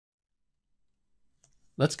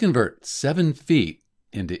Let's convert 7 feet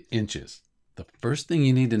into inches. The first thing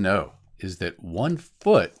you need to know is that 1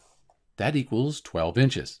 foot, that equals 12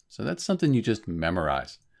 inches. So that's something you just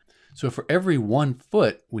memorize. So for every 1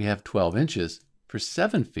 foot, we have 12 inches. For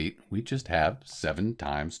 7 feet, we just have 7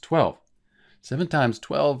 times 12. 7 times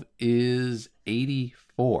 12 is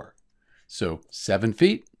 84. So 7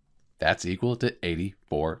 feet, that's equal to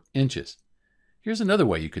 84 inches. Here's another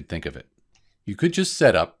way you could think of it. You could just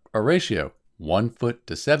set up a ratio. 1 foot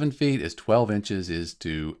to 7 feet is 12 inches is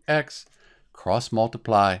to x, cross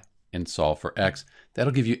multiply and solve for x.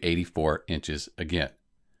 That'll give you 84 inches again.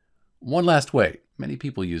 One last way, many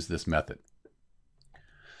people use this method.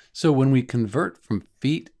 So when we convert from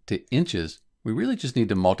feet to inches, we really just need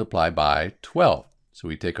to multiply by 12. So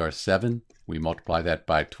we take our 7, we multiply that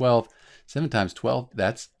by 12. 7 times 12,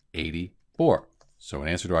 that's 84. So in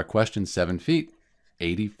answer to our question, 7 feet,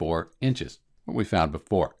 84 inches, what we found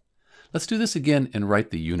before. Let's do this again and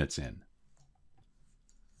write the units in.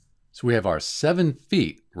 So we have our 7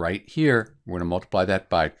 feet right here. We're going to multiply that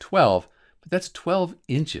by 12, but that's 12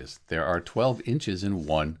 inches. There are 12 inches in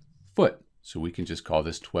 1 foot. So we can just call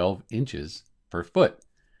this 12 inches per foot.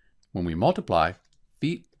 When we multiply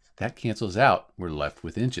feet, that cancels out. We're left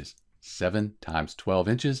with inches. 7 times 12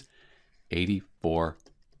 inches, 84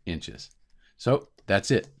 inches. So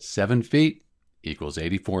that's it. 7 feet equals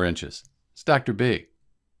 84 inches. It's Dr. B.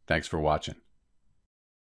 Thanks for watching.